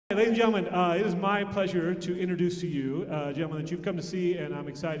Ladies and gentlemen, it is my pleasure to introduce to you a gentleman that you've come to see, and I'm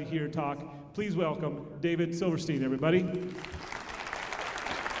excited to hear talk. Please welcome David Silverstein, everybody.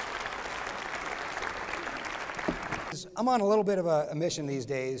 I'm on a little bit of a mission these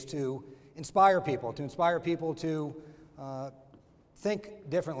days to inspire people to think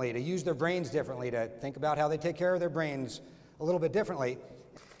differently, to use their brains differently, to think about how they take care of their brains a little bit differently.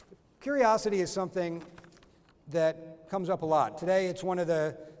 Curiosity is something that comes up a lot. Today, it's one of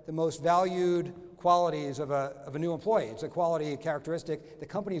the most valued qualities of a new employee. It's a quality, a characteristic that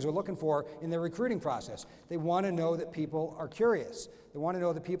companies are looking for in their recruiting process. They want to know that people are curious. They want to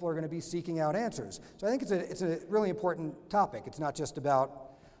know that people are going to be seeking out answers. So I think it's a really important topic. It's not just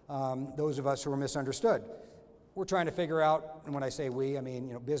about those of us who are misunderstood. We're trying to figure out, and when I say we, I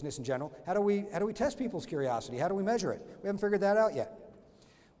mean business in general, how do we test people's curiosity? How do we measure it? We haven't figured that out yet.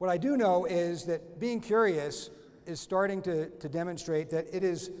 What I do know is that being curious is starting to demonstrate that it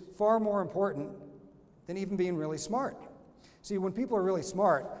is far more important than even being really smart. See, when people are really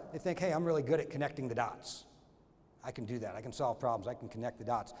smart, they think, hey, I'm really good at connecting the dots. I can do that. I can solve problems. I can connect the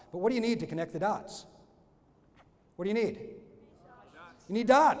dots. But what do you need to connect the dots? What do you need? You need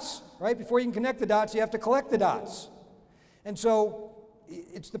dots, right? Before you can connect the dots, you have to collect the dots. And so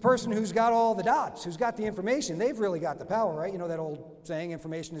it's the person who's got all the dots, who's got the information. They've really got the power, right? You know that old saying,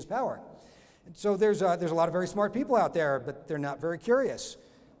 information is power. And so there's a lot of very smart people out there, but they're not very curious.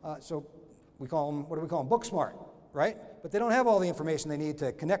 So we call them, what do we call them? Book smart, right? But they don't have all the information they need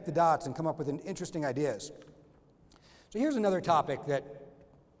to connect the dots and come up with interesting ideas. So here's another topic that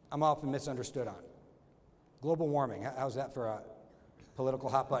I'm often misunderstood on. Global warming. How's that for a political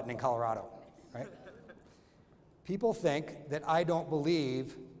hot button in Colorado, right? People think that I don't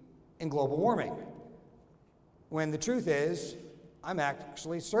believe in global warming, when the truth is, I'm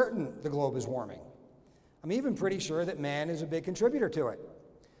actually certain the globe is warming. I'm even pretty sure that man is a big contributor to it.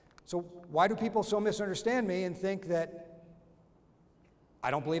 So why do people so misunderstand me and think that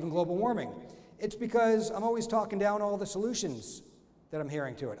I don't believe in global warming? It's because I'm always talking down all the solutions that I'm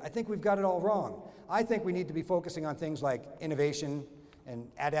hearing to it. I think we've got it all wrong. I think we need to be focusing on things like innovation and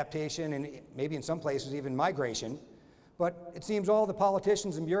adaptation and maybe in some places even migration. But it seems all the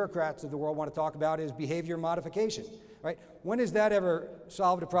politicians and bureaucrats of the world want to talk about is behavior modification, right? When has that ever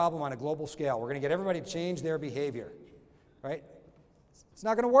solved a problem on a global scale? We're going to get everybody to change their behavior, right? It's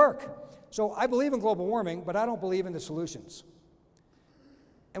not going to work. So I believe in global warming, but I don't believe in the solutions.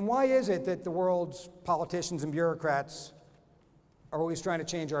 And why is it that the world's politicians and bureaucrats are always trying to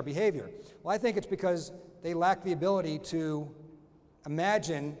change our behavior? Well, I think it's because they lack the ability to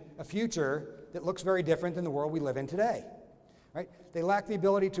imagine a future that looks very different than the world we live in today, right? They lack the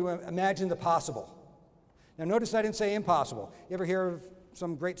ability to imagine the possible. Now notice I didn't say impossible. You ever hear of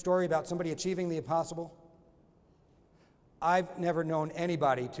some great story about somebody achieving the impossible? I've never known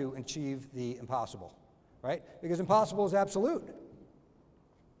anybody to achieve the impossible, right? Because impossible is absolute.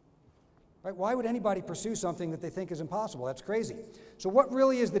 Right? Why would anybody pursue something that they think is impossible? That's crazy. So what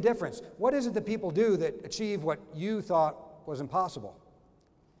really is the difference? What is it that people do that achieve what you thought was impossible?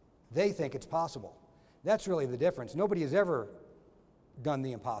 They think it's possible. That's really the difference. Nobody has ever done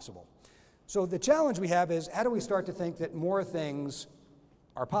the impossible. So the challenge we have is, how do we start to think that more things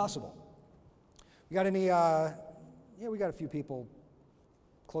are possible? We got any, we got a few people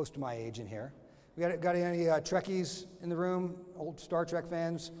close to my age in here. We got any Trekkies in the room, old Star Trek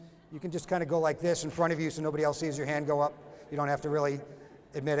fans? You can just kind of go like this in front of you so nobody else sees your hand go up. You don't have to really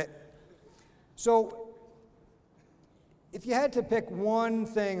admit it. So if you had to pick one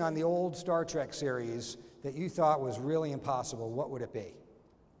thing on the old Star Trek series that you thought was really impossible, what would it be?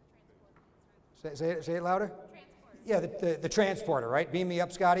 Say it louder? Yeah, the transporter, right? Beam me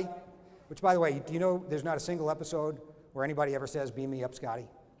up, Scotty. Which, by the way, do you know there's not a single episode where anybody ever says, beam me up, Scotty?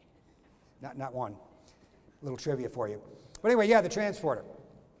 Not one. A little trivia for you. But anyway, yeah, the transporter.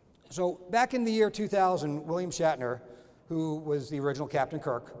 So back in the year 2000, William Shatner, who was the original Captain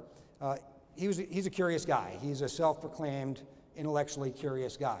Kirk, he's a curious guy. He's a self-proclaimed, intellectually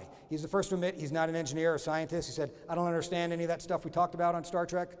curious guy. He's the first to admit he's not an engineer or scientist. He said, I don't understand any of that stuff we talked about on Star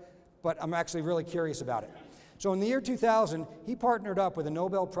Trek, but I'm actually really curious about it. So in the year 2000, he partnered up with a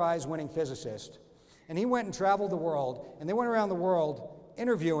Nobel Prize-winning physicist, and he went and traveled the world, and they went around the world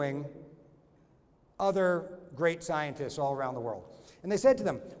interviewing other great scientists all around the world. And they said to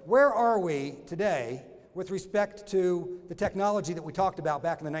them, where are we today with respect to the technology that we talked about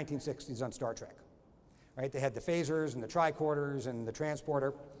back in the 1960s on Star Trek? Right? They had the phasers and the tricorders and the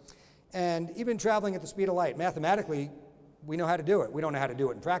transporter. And even traveling at the speed of light, mathematically, we know how to do it. We don't know how to do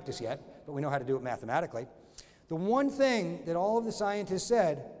it in practice yet, but we know how to do it mathematically. The one thing that all of the scientists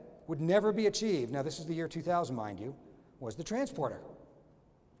said would never be achieved, now this is the year 2000, mind you, was the transporter.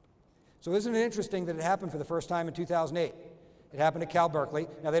 So isn't it interesting that it happened for the first time in 2008? It happened at Cal Berkeley.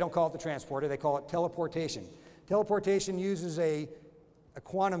 Now, they don't call it the transporter, they call it teleportation. Teleportation uses a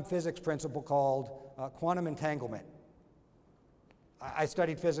quantum physics principle called quantum entanglement. I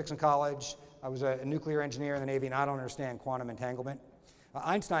studied physics in college. I was a nuclear engineer in the Navy, and I don't understand quantum entanglement.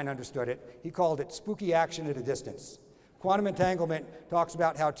 Einstein understood it. He called it spooky action at a distance. Quantum entanglement talks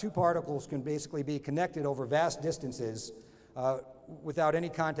about how two particles can basically be connected over vast distances without any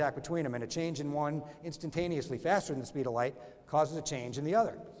contact between them, and a change in one instantaneously, faster than the speed of light, causes a change in the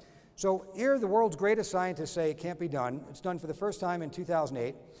other. So here, the world's greatest scientists say it can't be done. It's done for the first time in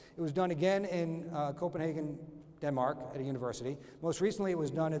 2008. It was done again in Copenhagen, Denmark, at a university. Most recently, it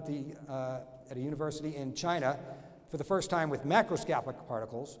was done at a university in China for the first time with macroscopic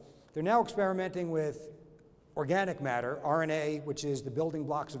particles. They're now experimenting with organic matter, RNA, which is the building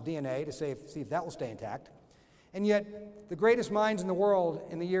blocks of DNA, to see if that will stay intact. And yet, the greatest minds in the world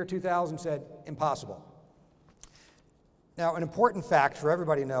in the year 2000 said, impossible. Now, an important fact for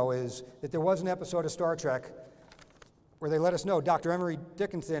everybody to know is that there was an episode of Star Trek where they let us know Dr. Emery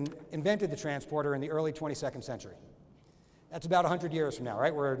Dickinson invented the transporter in the early 22nd century. That's about 100 years from now,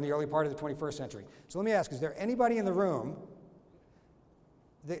 right? We're in the early part of the 21st century. So let me ask, is there anybody in the room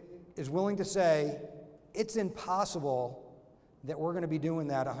that is willing to say, it's impossible that we're going to be doing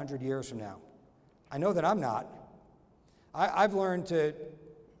that 100 years from now? I know that I'm not. I've learned to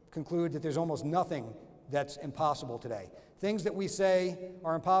conclude that there's almost nothing that's impossible today. Things that we say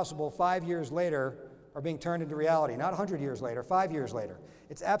are impossible 5 years later are being turned into reality. Not 100 years later, 5 years later.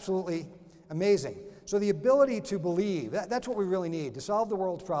 It's absolutely amazing. So the ability to believe, that's what we really need. To solve the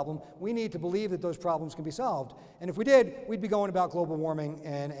world's problem, we need to believe that those problems can be solved. And if we did, we'd be going about global warming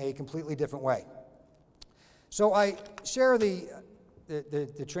in a completely different way. So I share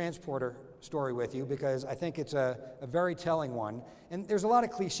the transporter story with you because I think it's a very telling one. And there's a lot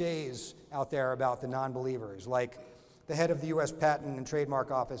of cliches out there about the non-believers, like the head of the U.S. Patent and Trademark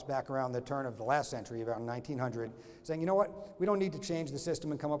Office back around the turn of the last century, around 1900, saying, you know what, we don't need to change the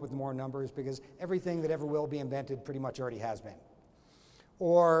system and come up with more numbers because everything that ever will be invented pretty much already has been.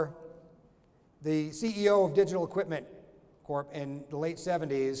 Or the CEO of Digital Equipment Corp in the late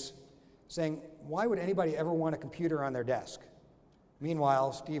 70s saying, why would anybody ever want a computer on their desk?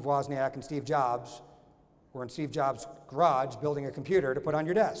 Meanwhile, Steve Wozniak and Steve Jobs were in Steve Jobs' garage building a computer to put on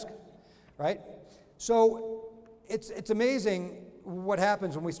your desk, right? So it's amazing what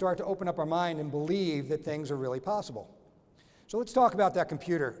happens when we start to open up our mind and believe that things are really possible. So let's talk about that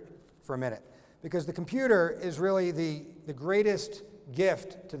computer for a minute, because the computer is really the greatest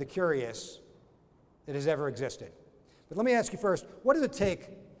gift to the curious that has ever existed. But let me ask you first, what does it take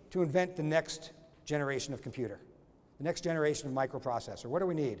to invent the next generation of computer? The next generation of microprocessor. What do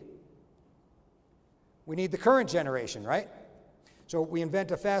we need? We need the current generation, right? So we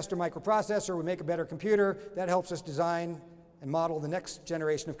invent a faster microprocessor, we make a better computer, that helps us design and model the next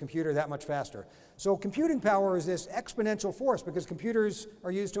generation of computer that much faster. So computing power is this exponential force because computers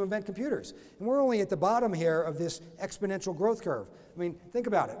are used to invent computers. And we're only at the bottom here of this exponential growth curve. I mean, think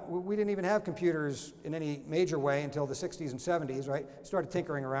about it. We didn't even have computers in any major way until the 60s and 70s, right? Started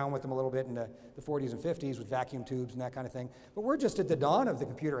tinkering around with them a little bit in the 40s and 50s with vacuum tubes and that kind of thing. But we're just at the dawn of the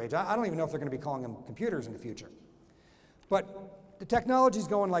computer age. I don't even know if they're going to be calling them computers in the future. But the technology is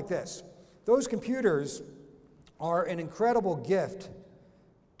going like this. Those computers are an incredible gift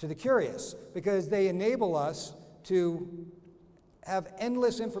to the curious because they enable us to have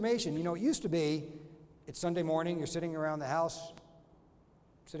endless information. You know, it used to be, it's Sunday morning, you're sitting around the house,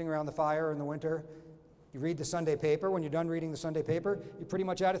 sitting around the fire in the winter, you read the Sunday paper. When you're done reading the Sunday paper, you're pretty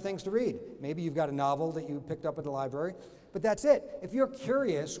much out of things to read. Maybe you've got a novel that you picked up at the library, but that's it. If you're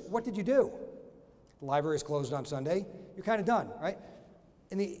curious, what did you do? The library is closed on Sunday, you're kind of done, right?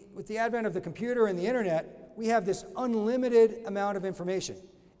 With the advent of the computer and the internet, we have this unlimited amount of information.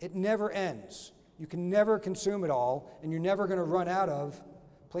 It never ends. You can never consume it all, and you're never going to run out of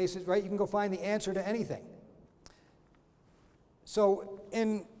places, right? You can go find the answer to anything. So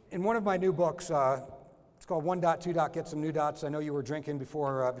in one of my new books, it's called 1.2. Get Some New Dots. I know you were drinking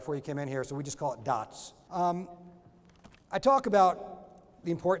before you came in here, so we just call it dots. I talk about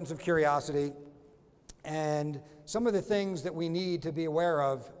the importance of curiosity and some of the things that we need to be aware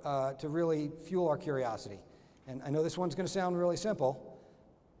of to really fuel our curiosity. And I know this one's going to sound really simple,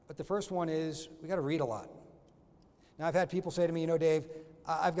 but the first one is we got to read a lot. Now, I've had people say to me, you know, Dave,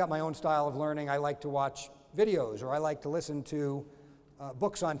 I've got my own style of learning. I like to watch videos or I like to listen to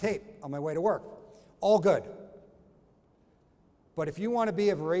books on tape on my way to work. All good. But if you want to be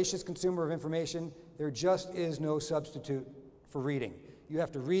a voracious consumer of information, there just is no substitute for reading. You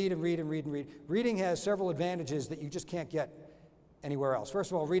have to read and read and read and read. Reading has several advantages that you just can't get anywhere else.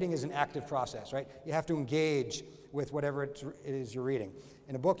 First of all, reading is an active process, right? You have to engage with whatever it is you're reading.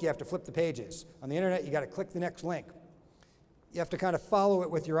 In a book, you have to flip the pages. On the internet, you got to click the next link. You have to kind of follow it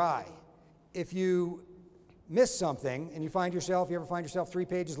with your eye. If you miss something and you ever find yourself 3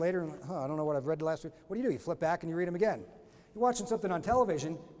 pages later and, I don't know what I've read the last week, what do? You flip back and you read them again. You're watching something on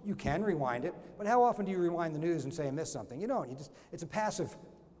television, you can rewind it, but how often do you rewind the news and say I missed something? You don't. It's a passive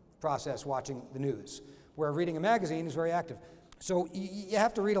process watching the news, where reading a magazine is very active. So you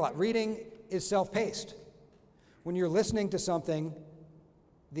have to read a lot. Reading is self-paced. When you're listening to something,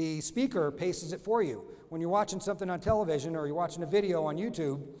 the speaker paces it for you. When you're watching something on television or you're watching a video on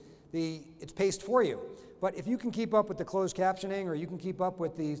YouTube, it's paced for you. But if you can keep up with the closed captioning or you can keep up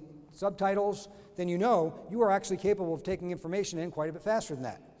with the subtitles, then you are actually capable of taking information in quite a bit faster than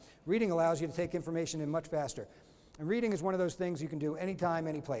that. Reading allows you to take information in much faster. And reading is one of those things you can do anytime,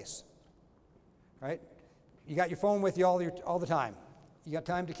 any place. Right? You got your phone with you all the time. You got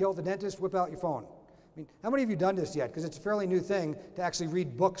time to kill at the dentist, whip out your phone. I mean, how many of you done this yet? Because it's a fairly new thing to actually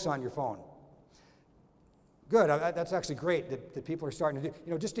read books on your phone. Good, that's actually great that people are starting to do.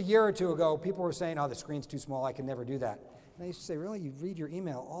 You know, just a year or two ago, people were saying, oh, the screen's too small, I can never do that. And I used to say, really, you read your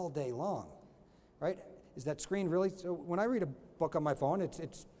email all day long, right? Is that screen really? So when I read a book on my phone,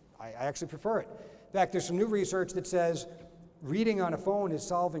 I actually prefer it. In fact, there's some new research that says reading on a phone is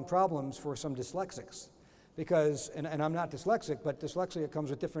solving problems for some dyslexics. Because, and I'm not dyslexic, but dyslexia comes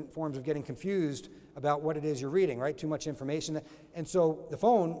with different forms of getting confused about what it is you're reading, right? Too much information. And so the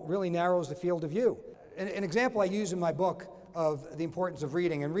phone really narrows the field of view. An example I use in my book of the importance of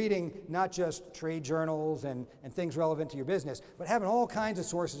reading, and reading not just trade journals and things relevant to your business, but having all kinds of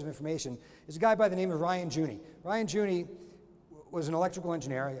sources of information, is a guy by the name of Ryan Juni. Ryan Juni was an electrical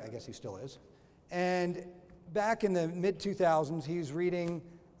engineer, I guess he still is, and back in the mid-2000s, he was reading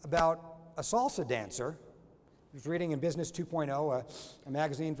about a salsa dancer. He was reading in Business 2.0, a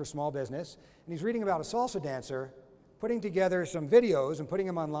magazine for small business, and he's reading about a salsa dancer putting together some videos and putting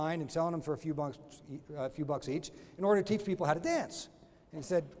them online and selling them for a few bucks each in order to teach people how to dance. And he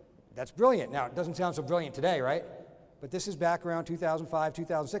said, that's brilliant. Now, it doesn't sound so brilliant today, right? But this is back around 2005,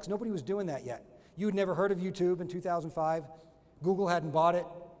 2006. Nobody was doing that yet. You had never heard of YouTube in 2005. Google hadn't bought it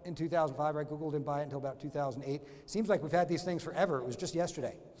in 2005, right? Google didn't buy it until about 2008. Seems like we've had these things forever. It was just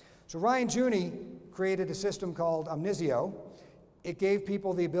yesterday. So Ryan Juni created a system called Omnisio. It gave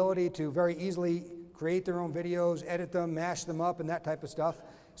people the ability to very easily create their own videos, edit them, mash them up, and that type of stuff.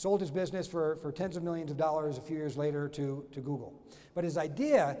 Sold his business for tens of millions of dollars a few years later to Google. But his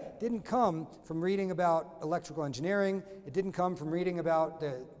idea didn't come from reading about electrical engineering. It didn't come from reading about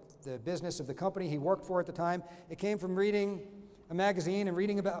the business of the company he worked for at the time. It came from reading a magazine and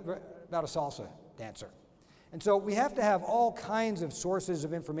reading about a salsa dancer. And so we have to have all kinds of sources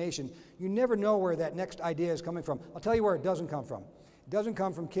of information. You never know where that next idea is coming from. I'll tell you where it doesn't come from. It doesn't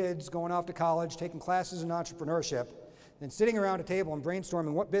come from kids going off to college, taking classes in entrepreneurship, then sitting around a table and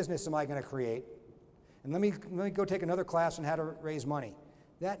brainstorming, what business am I going to create? And let me go take another class on how to raise money.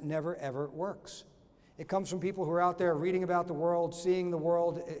 That never, ever works. It comes from people who are out there reading about the world, seeing the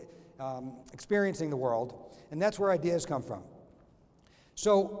world, experiencing the world, and that's where ideas come from.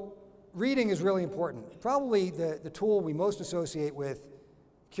 So reading is really important. Probably the tool we most associate with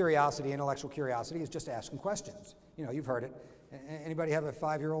curiosity, intellectual curiosity, is just asking questions. You know, you've heard it. Anybody have a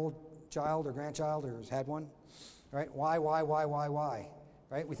 5-year-old child or grandchild or has had one? Right? Why?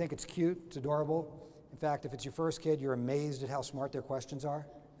 Right? We think it's cute, it's adorable. In fact, if it's your first kid, you're amazed at how smart their questions are.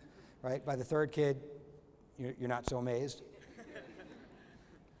 Right? By the third kid, you're not so amazed.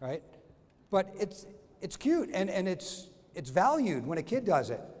 Right? But it's cute and it's valued when a kid does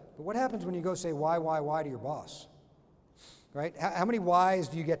it. But what happens when you go say why to your boss? Right? How many whys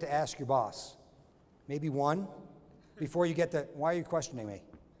do you get to ask your boss? Maybe one before you get the, why are you questioning me?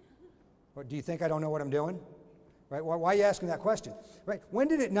 Or do you think I don't know what I'm doing? Right? Why are you asking that question? Right? When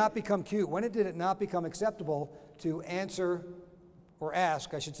did it not become cute? When did it not become acceptable to answer or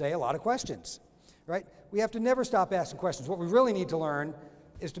ask, I should say, a lot of questions? Right? We have to never stop asking questions. What we really need to learn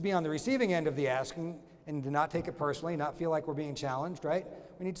is to be on the receiving end of the asking and to not take it personally, not feel like we're being challenged, right?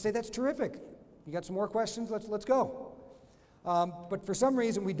 We need to say, that's terrific. You got some more questions? Let's go. But for some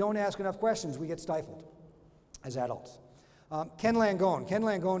reason, we don't ask enough questions. We get stifled as adults. Ken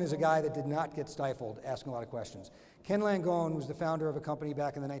Langone is a guy that did not get stifled asking a lot of questions. Ken Langone was the founder of a company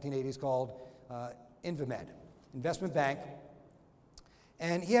back in the 1980s called Invamed, investment bank.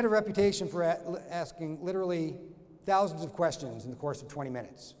 And he had a reputation for asking literally thousands of questions in the course of 20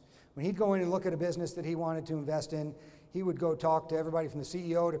 minutes. When he'd go in and look at a business that he wanted to invest in, he would go talk to everybody from the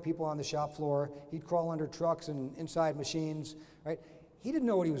CEO to people on the shop floor. He'd crawl under trucks and inside machines, right? He didn't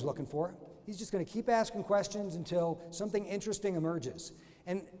know what he was looking for. he's just going to keep asking questions until something interesting emerges.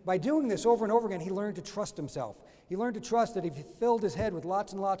 And by doing this over and over again, he learned to trust himself. He learned to trust that if he filled his head with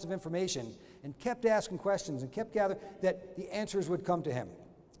lots and lots of information and kept asking questions and kept gathering, that the answers would come to him.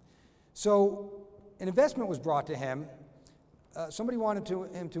 So an investment was brought to him. Somebody wanted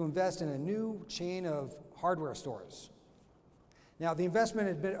him to invest in a new chain of hardware stores. Now, the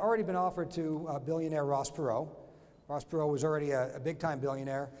investment had already been offered to billionaire Ross Perot. Ross Perot was already a big-time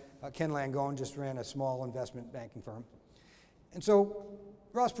billionaire. Ken Langone just ran a small investment banking firm. And so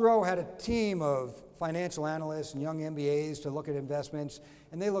Ross Perot had a team of financial analysts and young MBAs to look at investments,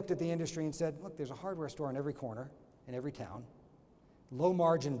 and they looked at the industry and said, look, there's a hardware store in every corner, in every town.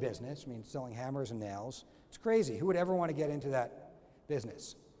 Low-margin business, I mean, selling hammers and nails. It's crazy. Who would ever want to get into that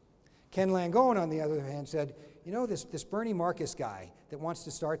business? Ken Langone, on the other hand, said, you know, this Bernie Marcus guy that wants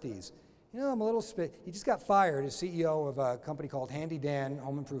to start these, you know, I'm a little he just got fired as CEO of a company called Handy Dan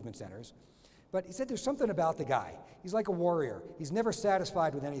Home Improvement Centers. But he said there's something about the guy. He's like a warrior. He's never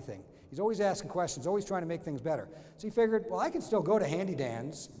satisfied with anything. He's always asking questions, always trying to make things better. So he figured, well, I can still go to Handy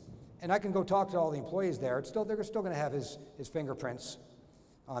Dan's, and I can go talk to all the employees there. They're still going to have his fingerprints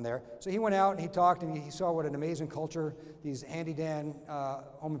on there. So he went out and he talked and he saw what an amazing culture these Handy Dan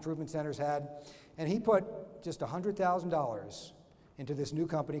home improvement centers had. And he put just $100,000 into this new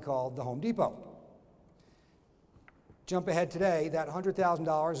company called the Home Depot. Jump ahead today, that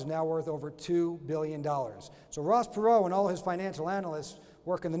 $100,000 is now worth over $2 billion. So Ross Perot and all his financial analysts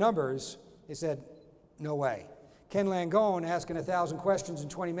working the numbers, they said, no way. Ken Langone, asking 1,000 questions in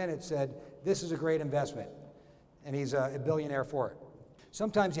 20 minutes, said, this is a great investment. And he's a billionaire for it.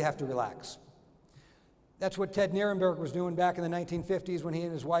 Sometimes you have to relax. That's what Ted Nirenberg was doing back in the 1950s when he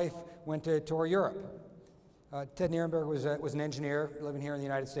and his wife went to tour Europe. Ted Nirenberg was an engineer living here in the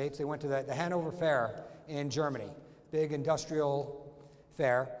United States. They went to the Hanover Fair in Germany, big industrial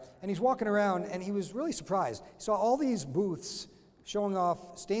fair. And he's walking around and he was really surprised. He saw all these booths showing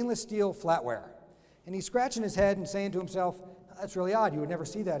off stainless steel flatware. And he's scratching his head and saying to himself, that's really odd. You would never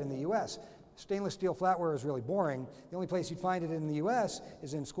see that in the US. Stainless steel flatware is really boring. The only place you'd find it in the US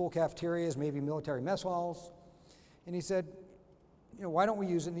is in school cafeterias, maybe military mess halls. And he said, you know, why don't we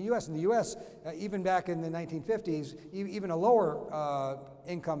use it in the US? In the US, even back in the 1950s, even a lower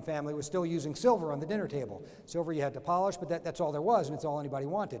income family was still using silver on the dinner table. Silver you had to polish, but that's all there was, and it's all anybody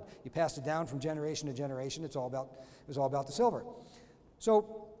wanted. You passed it down from generation to generation. It was all about the silver.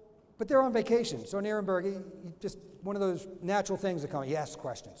 So, but they're on vacation. So Nirenberg, he just one of those natural things that come. He asks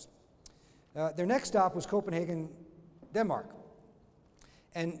questions. Their next stop was Copenhagen, Denmark.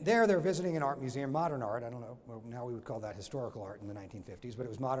 And there they're visiting an art museum, modern art. I don't know, well, now we would call that historical art in the 1950s, but it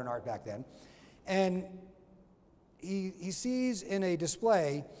was modern art back then. And he sees in a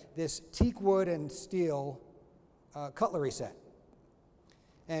display this teak wood and steel cutlery set.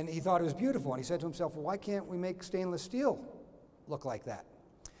 And he thought it was beautiful. And he said to himself, well, why can't we make stainless steel look like that?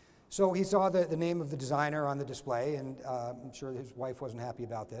 So he saw the name of the designer on the display, and I'm sure his wife wasn't happy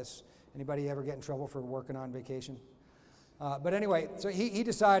about this. Anybody ever get in trouble for working on vacation? But anyway, so he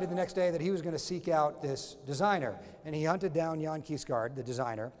decided the next day that he was going to seek out this designer. And he hunted down Jan Kiesgaard, the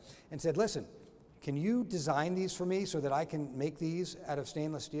designer, and said, listen, can you design these for me so that I can make these out of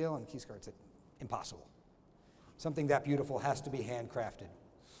stainless steel? And Kiesgaard said, impossible. Something that beautiful has to be handcrafted.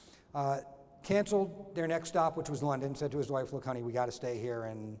 Canceled their next stop, which was London, said to his wife, look, honey, we got to stay here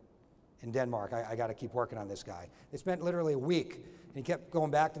in Denmark. I got to keep working on this guy. They spent literally a week, and he kept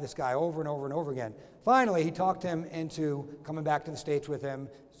going back to this guy over and over and over again. Finally, he talked him into coming back to the States with him,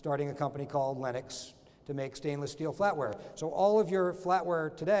 starting a company called Lennox to make stainless steel flatware. So all of your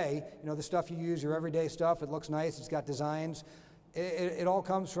flatware today, you know, the stuff you use, your everyday stuff, it looks nice, it's got designs. It all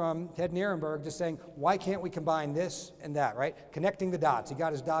comes from Ted Nirenberg just saying, why can't we combine this and that, right? Connecting the dots. He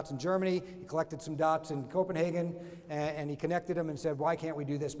got his dots in Germany, he collected some dots in Copenhagen, and he connected them and said, why can't we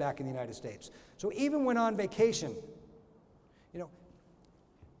do this back in the United States? So even when on vacation, you know,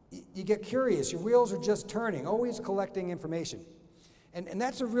 you get curious, your wheels are just turning, always collecting information. And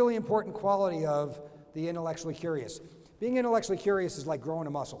that's a really important quality of the intellectually curious. Being intellectually curious is like growing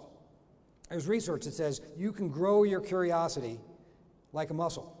a muscle. There's research that says you can grow your curiosity like a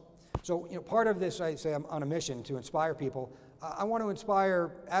muscle. So, you know, part of this, I say I'm on a mission to inspire people. I want to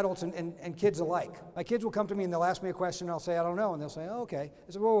inspire adults and kids alike. My kids will come to me and they'll ask me a question and I'll say, I don't know, and they'll say, oh, okay.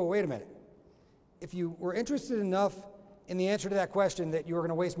 I said, whoa, wait a minute. If you were interested enough in the answer to that question that you were going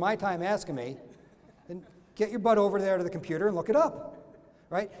to waste my time asking me, then get your butt over there to the computer and look it up,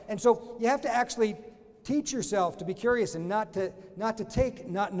 right? And so you have to actually teach yourself to be curious and not to take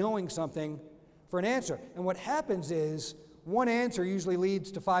not knowing something for an answer. And what happens is one answer usually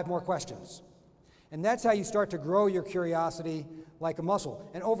leads to 5 more questions. And that's how you start to grow your curiosity like a muscle.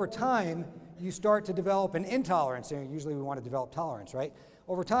 And over time, you start to develop an intolerance. And usually we want to develop tolerance, right?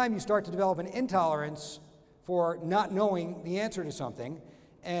 Over time, you start to develop an intolerance for not knowing the answer to something,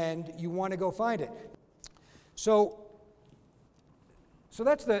 and you want to go find it. So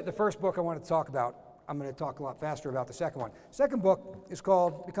that's the first book I wanted to talk about. I'm going to talk a lot faster about the second one. Second book is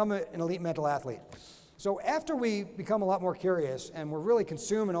called Become an Elite Mental Athlete. So after we become a lot more curious and we're really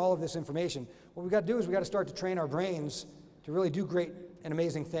consuming all of this information, what we've got to do is we've got to start to train our brains to really do great and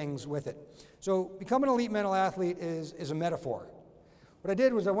amazing things with it. So become an elite mental athlete is a metaphor. What I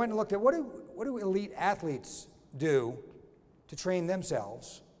did was I went and looked at what do elite athletes do to train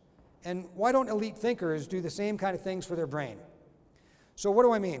themselves, and why don't elite thinkers do the same kind of things for their brain? So what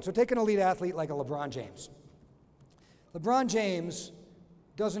do I mean? So take an elite athlete like a LeBron James. LeBron James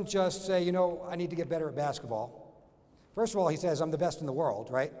doesn't just say, you know, I need to get better at basketball. First of all, he says, I'm the best in the world,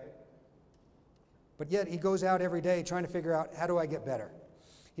 right? But yet he goes out every day trying to figure out, how do I get better?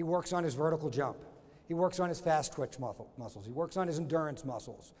 He works on his vertical jump. He works on his fast twitch muscles. He works on his endurance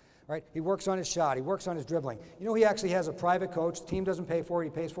muscles, right? He works on his shot. He works on his dribbling. You know, he actually has a private coach. The team doesn't pay for it.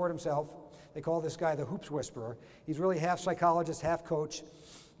 He pays for it himself. They call this guy the Hoops Whisperer. He's really half psychologist, half coach.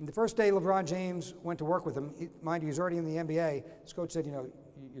 And the first day LeBron James went to work with him, mind you, he's already in the NBA, his coach said, you know,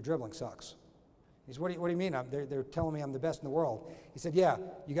 your dribbling sucks. He said, what do you mean? They're telling me I'm the best in the world. He said, yeah,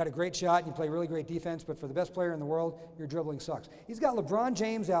 you got a great shot, you play really great defense, but for the best player in the world, your dribbling sucks. He's got LeBron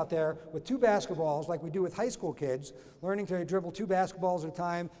James out there with 2 basketballs, like we do with high school kids, learning to dribble 2 basketballs at a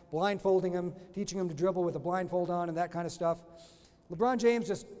time, blindfolding them, teaching them to dribble with a blindfold on and that kind of stuff. LeBron James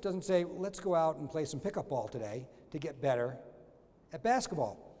just doesn't say, let's go out and play some pickup ball today to get better at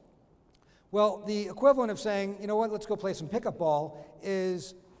basketball. Well, the equivalent of saying, you know what, let's go play some pickup ball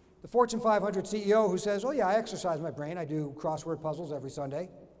is the Fortune 500 CEO who says, oh yeah, I exercise my brain. I do crossword puzzles every Sunday,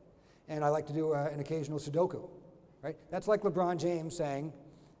 and I like to do an occasional Sudoku, right? That's like LeBron James saying,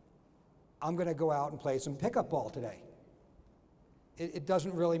 I'm going to go out and play some pickup ball today. It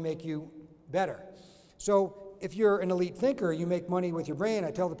doesn't really make you better. So if you're an elite thinker, you make money with your brain.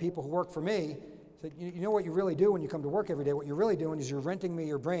 I tell the people who work for me, that you know what you really do when you come to work every day? What you're really doing is you're renting me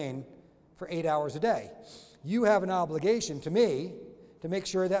your brain for 8 hours a day. You have an obligation to me to make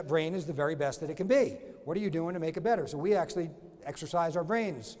sure that brain is the very best that it can be. What are you doing to make it better? So we actually exercise our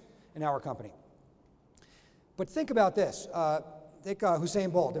brains in our company. But think about this. Think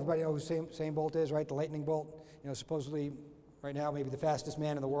Usain Bolt. Everybody know who Usain Bolt is, right? The lightning bolt. You know, supposedly right now maybe the fastest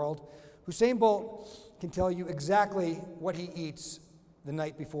man in the world. Usain Bolt can tell you exactly what he eats the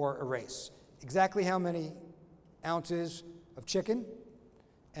night before a race. Exactly how many ounces of chicken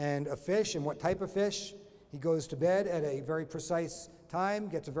and of fish and what type of fish. He goes to bed at a very precise time,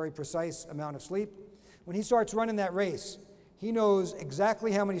 gets a very precise amount of sleep. When he starts running that race, he knows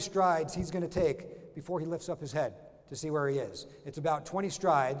exactly how many strides he's going to take before he lifts up his head to see where he is. It's about 20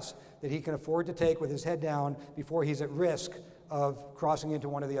 strides that he can afford to take with his head down before he's at risk of crossing into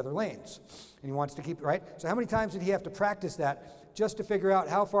one of the other lanes. And he wants to keep, right? So how many times did he have to practice that just to figure out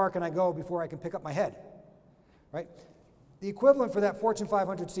how far can I go before I can pick up my head, right? The equivalent for that Fortune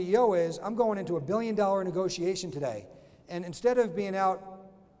 500 CEO is, I'm going into $1 billion negotiation today, and instead of being out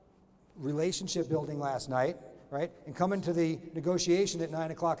relationship building last night, right, and coming to the negotiation at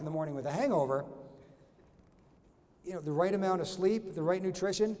 9 o'clock in the morning with a hangover, you know, the right amount of sleep, the right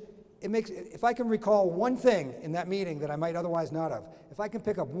nutrition, if I can recall one thing in that meeting that I might otherwise not have, if I can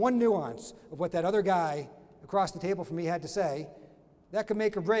pick up one nuance of what that other guy across the table from me had to say, that could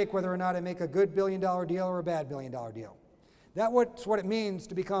make or break whether or not I make a good $1 billion deal or a bad $1 billion deal. That's what it means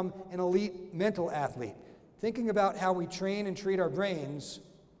to become an elite mental athlete. Thinking about how we train and treat our brains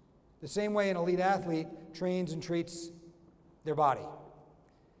the same way an elite athlete trains and treats their body.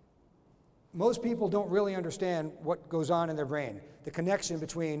 Most people don't really understand what goes on in their brain, the connection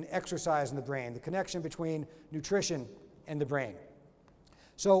between exercise and the brain, the connection between nutrition and the brain.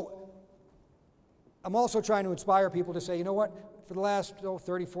 So I'm also trying to inspire people to say, you know what, for the last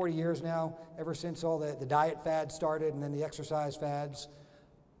 30, 40 years now, ever since all the diet fads started and then the exercise fads,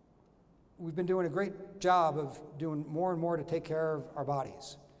 we've been doing a great job of doing more and more to take care of our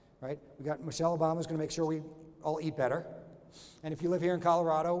bodies, right? We got Michelle Obama's going to make sure we all eat better. And if you live here in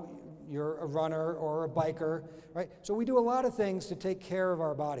Colorado, you're a runner or a biker, right? So we do a lot of things to take care of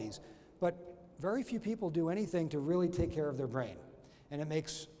our bodies, but very few people do anything to really take care of their brain, and it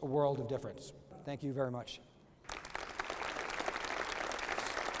makes a world of difference. Thank you very much.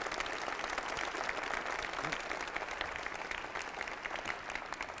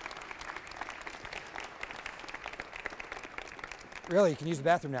 Really, you can use the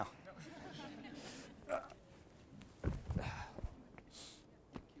bathroom now.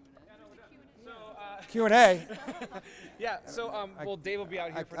 Q&A. Yeah, so well, Dave will be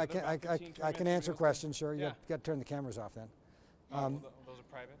out here for I about 15, 20 can minutes. answer questions, sure. You Yeah. got to turn the cameras off then. Those are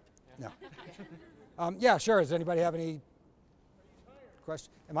private? Yeah. No. Yeah, sure. Does anybody have any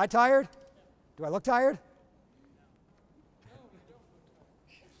questions? Am I tired? Do I look tired?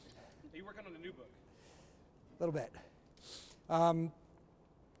 Are you working on a new book? A little bit.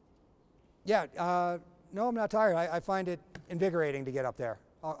 No, I'm not tired. I find it invigorating to get up there.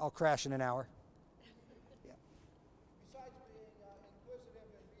 I'll crash in an hour. Yeah. Besides being inquisitive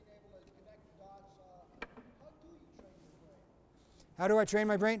and being able to connect the dots, how do you train your brain? How do I train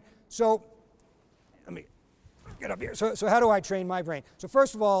my brain? So, let me get up here. So how do I train my brain? So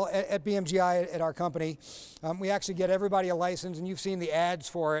first of all, at BMGI, at our company, we actually get everybody a license, and you've seen the ads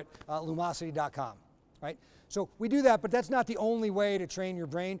for it, lumosity.com, right? So we do that, but that's not the only way to train your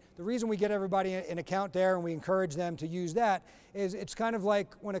brain. The reason we get everybody an account there and we encourage them to use that is it's kind of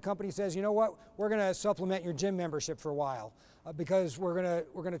like when a company says, you know what, we're going to supplement your gym membership for a while because we're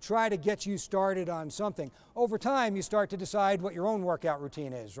going to try to get you started on something. Over time, you start to decide what your own workout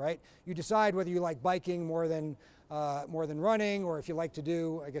routine is, right? You decide whether you like biking more than running, or if you like to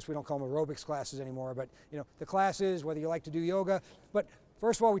do, I guess we don't call them aerobics classes anymore, but you know, the classes, whether you like to do yoga. But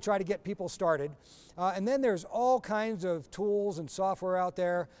first of all, we try to get people started. And then there's all kinds of tools and software out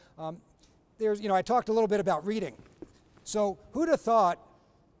there. I talked a little bit about reading. So who'd have thought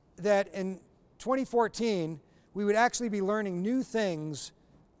that in 2014, we would actually be learning new things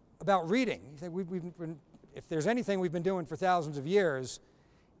about reading? If there's anything we've been doing for thousands of years,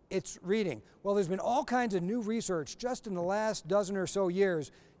 it's reading. Well, there's been all kinds of new research just in the last dozen or so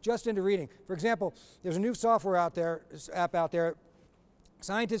years just into reading. For example, there's a new software app out there.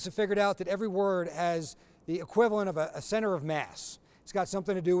 Scientists have figured out that every word has the equivalent of a center of mass. It's got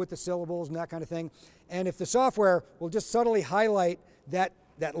something to do with the syllables and that kind of thing. And if the software will just subtly highlight that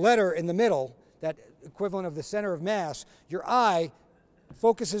letter in the middle, that equivalent of the center of mass, your eye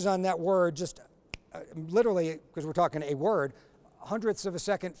focuses on that word just literally, because we're talking a word, hundredths of a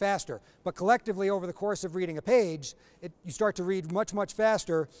second faster. But collectively, over the course of reading a page, you start to read much, much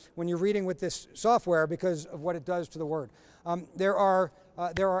faster when you're reading with this software because of what it does to the word. There are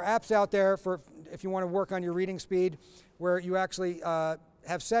apps out there for if you want to work on your reading speed where you actually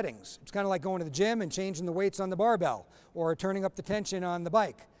have settings. It's kind of like going to the gym and changing the weights on the barbell or turning up the tension on the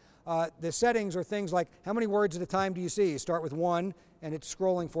bike. The settings are things like how many words at a time do you see? You start with 1 and it's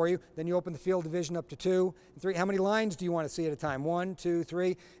scrolling for you. Then you open the field division up to 2 and 3. How many lines do you want to see at a time? 1, 2,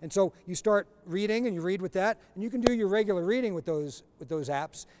 3. And so you start reading and you read with that, and you can do your regular reading with those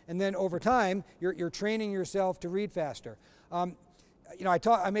apps. And then over time, you're training yourself to read faster. I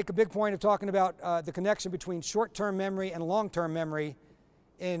make a big point of talking about the connection between short-term memory and long-term memory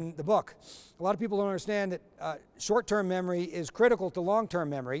in the book. A lot of people don't understand that short-term memory is critical to long-term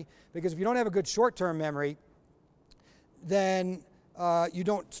memory, because if you don't have a good short-term memory, then you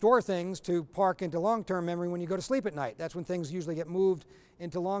don't store things to park into long-term memory when you go to sleep at night. That's when things usually get moved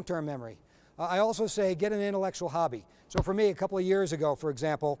into long-term memory. I also say get an intellectual hobby. So for me, a couple of years ago, for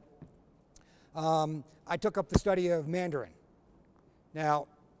example, I took up the study of Mandarin. Now,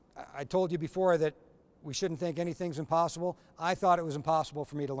 I told you before that we shouldn't think anything's impossible. I thought it was impossible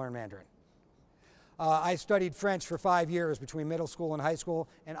for me to learn Mandarin. I studied French for 5 years between middle school and high school,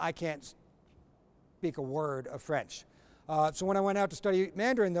 and I can't speak a word of French. So when I went out to study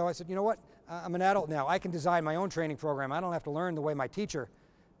Mandarin, though, I said, you know what? I'm an adult now. I can design my own training program. I don't have to learn the way my teacher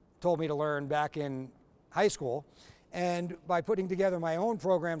told me to learn back in high school. And by putting together my own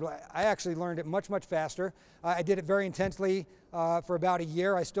program, I actually learned it much, much faster. I did it very intensely for about a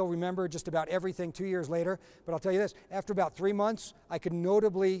year. I still remember just about everything 2 years later. But I'll tell you this, after about 3 months, I could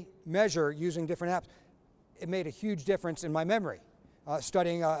notably measure using different apps. It made a huge difference in my memory,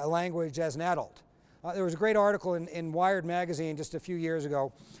 studying a language as an adult. There was a great article in Wired magazine just a few years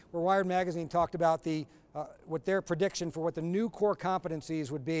ago where Wired magazine talked about what their prediction for what the new core competencies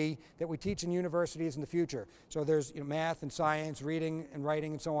would be that we teach in universities in the future. So there's math and science, reading and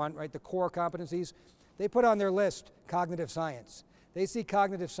writing and so on, right? The core competencies. They put on their list cognitive science. They see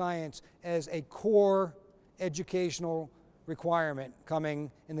cognitive science as a core educational requirement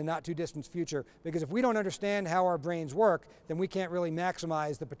coming in the not too distant future, because if we don't understand how our brains work, then we can't really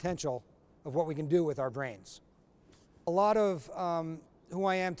maximize the potential of what we can do with our brains. A lot of who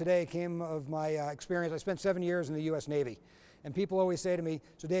I am today came of my experience. I spent 7 years in the U.S. Navy, and people always say to me,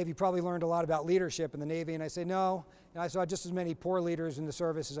 so Dave, you probably learned a lot about leadership in the Navy, and I say, no, I saw just as many poor leaders in the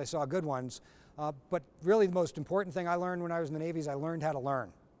service as I saw good ones, but really the most important thing I learned when I was in the Navy is I learned how to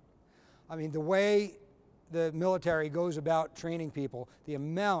learn. I mean, the way the military goes about training people, the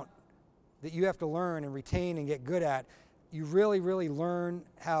amount that you have to learn and retain and get good at, you really, really learn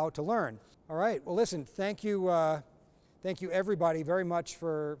how to learn. All right, well listen, thank you everybody very much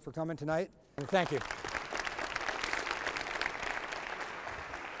for coming tonight. And thank you.